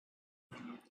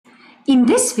In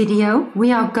this video,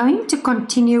 we are going to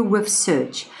continue with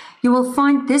Surds. You will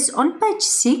find this on page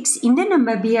 6 in the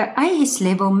Namibian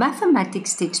AS-Level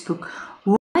Mathematics textbook,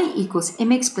 y equals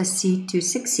mx plus c to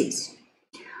success.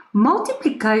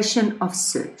 Multiplication of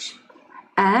Surds.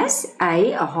 As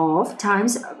a half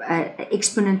times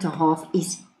exponent a half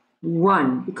is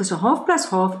 1, because a half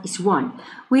plus half is 1.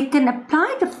 We can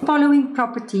apply the following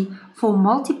property for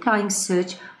multiplying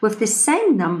Surds with the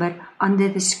same number under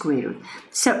the square root.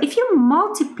 So if you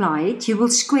multiply it, you will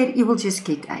square it, you will just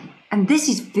get a. And this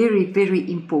is very,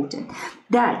 very important.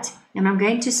 That, and I'm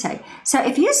going to say, so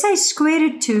if you say square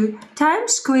root 2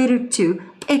 times square root 2,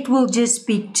 it will just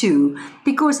be 2.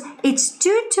 Because it's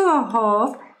 2 to a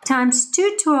half times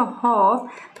 2 to a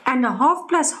half, and a half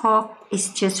plus half is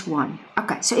just 1.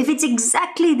 Okay, so if it's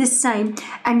exactly the same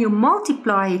and you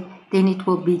multiply it, then it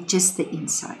will be just the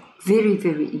inside. Very,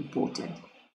 very important.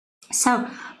 So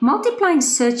multiplying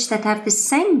Surds that have the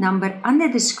same number under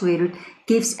the square root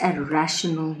gives a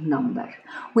rational number.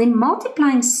 When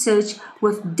multiplying Surds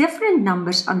with different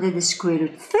numbers under the square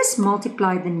root, first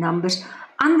multiply the numbers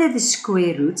under the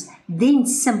square roots, then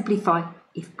simplify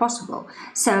if possible.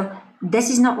 So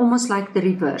this is now almost like the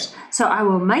reverse. So I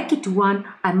will make it 1,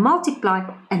 I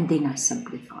multiply, and then I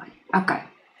simplify. Okay,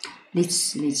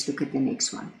 let's look at the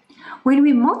next one. When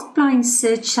we multiply in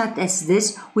Surds such as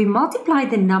this, we multiply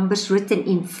the numbers written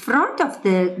in front of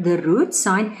the root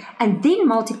sign and then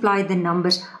multiply the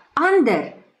numbers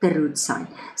under the root sign.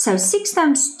 So 6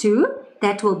 times 2,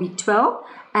 that will be 12,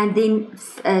 and then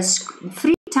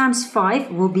 3 times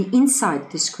 5 will be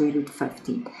inside the square root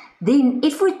 15. Then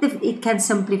if it can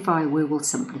simplify, we will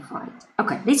simplify it.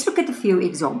 Okay, let's look at a few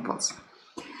examples.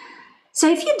 So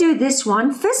if you do this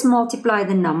one, first multiply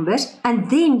the numbers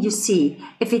and then you see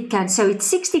if it can. So it's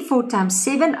 64 times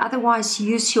 7, otherwise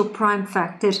use your prime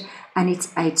factors and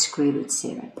it's 8 square root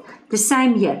 7. The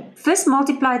same here. First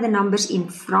multiply the numbers in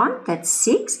front, that's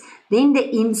 6, then the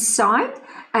inside,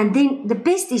 and then the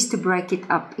best is to break it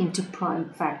up into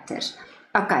prime factors.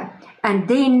 Okay, and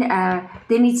then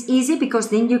it's easy because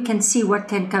then you can see what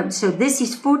can come. So this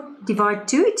is 4 divided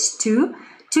 2, it's 2.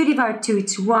 2 divided 2,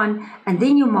 it's 1, and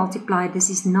then you multiply. This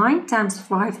is 9 times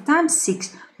 5 times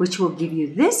 6, which will give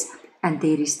you this, and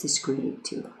there is the square root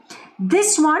 2.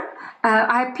 This one,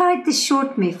 I applied the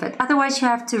short method. Otherwise, you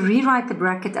have to rewrite the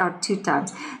bracket out 2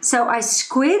 times. So I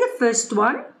square the first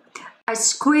one, I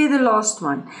square the last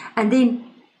one, and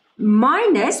then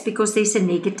minus, because there's a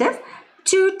negative,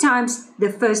 2 times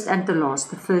the first and the last,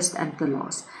 the first and the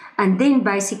last. And then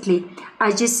basically,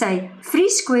 I just say 3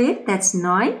 squared, that's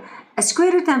 9. A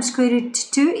square root times square root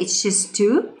 2, it's just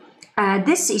 2.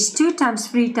 This is 2 times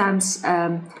 3 times,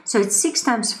 so it's 6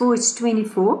 times 4, it's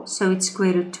 24, so it's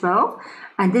square root 12.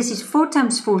 And this is 4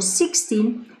 times 4,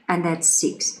 16, and that's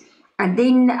 6. And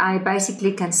then I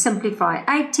basically can simplify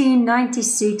 18,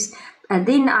 96, and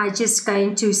then I just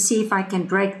going to see if I can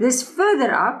break this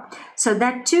further up, so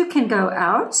that 2 can go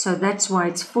out, so that's why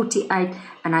it's 48,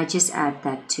 and I just add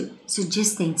that 2. So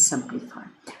just then simplify.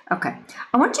 Okay,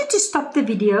 I want you to stop the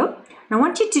video. I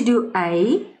want you to do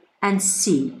A and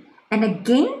C. And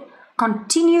again,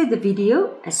 continue the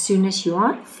video as soon as you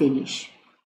are finished.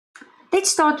 Let's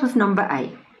start with number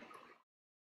A.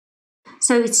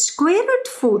 So it's square root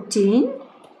 14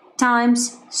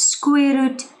 times square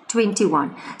root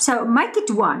 21. So make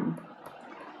it 1.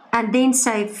 And then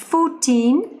say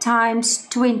 14 times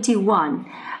 21.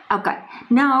 Okay,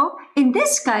 now in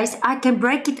this case, I can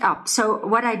break it up. So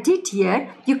what I did here,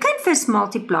 you can first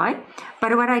multiply,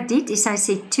 but what I did is I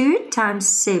said 2 times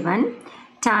 7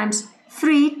 times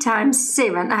 3 times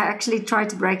 7. I actually tried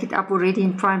to break it up already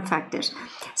in prime factors.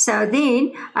 So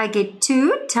then I get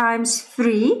 2 times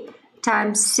 3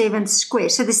 times 7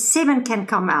 squared. So the 7 can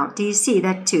come out. Do you see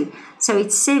that 2? So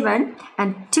it's 7,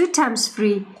 and 2 times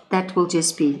 3, that will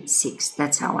just be 6.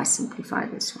 That's how I simplify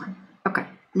this one. Okay,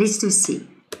 let's do C.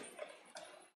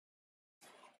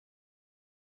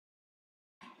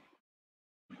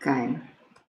 Okay,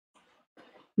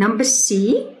 number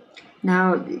C.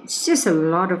 Now it's just a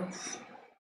lot of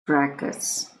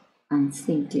brackets. I'm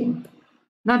thinking,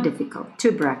 not difficult,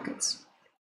 2 brackets.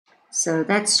 So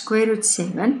that's square root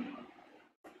 7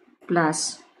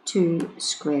 plus 2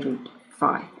 square root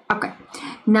 5. Okay,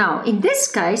 now in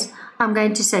this case, I'm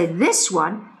going to say this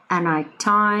one, and I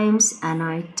times, and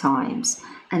I times.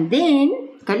 And then,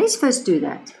 okay, let's first do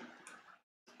that.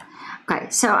 Okay,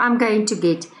 so I'm going to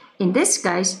get, in this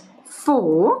case,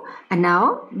 4, and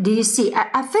now, do you see,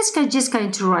 I first I'm just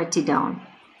going to write it down,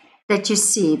 that you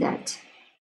see that.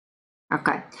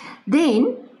 Okay,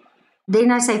 then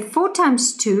I say 4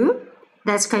 times 2,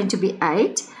 that's going to be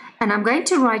 8, and I'm going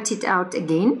to write it out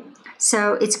again.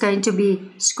 So it's going to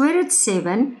be square root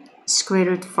 7, square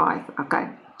root 5. Okay.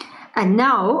 And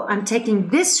now I'm taking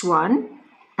this one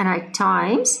and I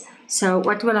times. So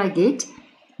what will I get?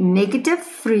 Negative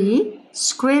 3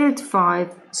 square root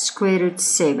 5 square root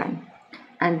 7.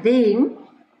 And then,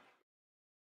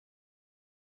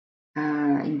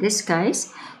 in this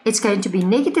case, it's going to be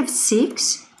negative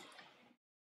 6.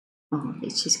 Oh,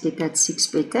 let's just get that 6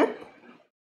 better.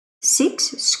 6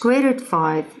 square root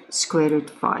 5 square root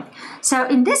 5. So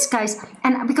in this case,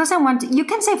 and because I want, you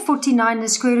can say 49, the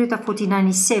square root of 49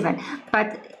 is 7.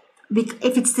 But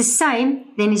if it's the same,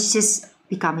 then it's just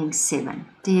becoming 7.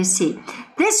 Do you see?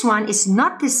 This one is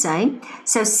not the same.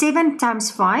 So 7 times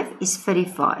 5 is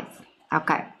 35.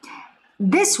 Okay.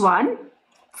 This one,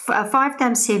 5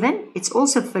 times 7, it's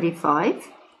also 35.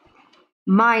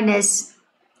 Minus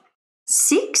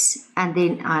 6, and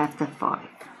then I have the 5.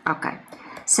 Okay.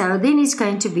 So then it's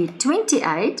going to be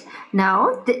 28.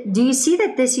 Now, do you see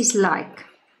that this is like?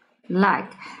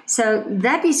 So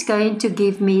that is going to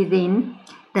give me then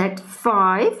that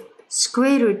 5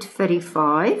 square root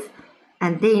 35,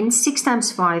 and then 6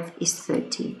 times 5 is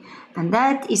 30. And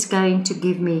that is going to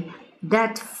give me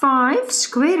that 5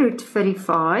 square root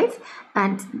 35,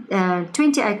 and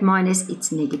 28 minus,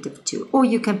 it's negative 2. Or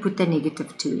you can put the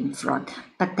negative 2 in front.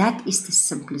 But that is the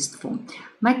simplest form.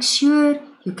 Make sure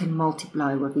you can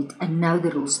multiply with it and know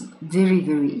the rules. Very,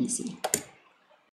 very easy.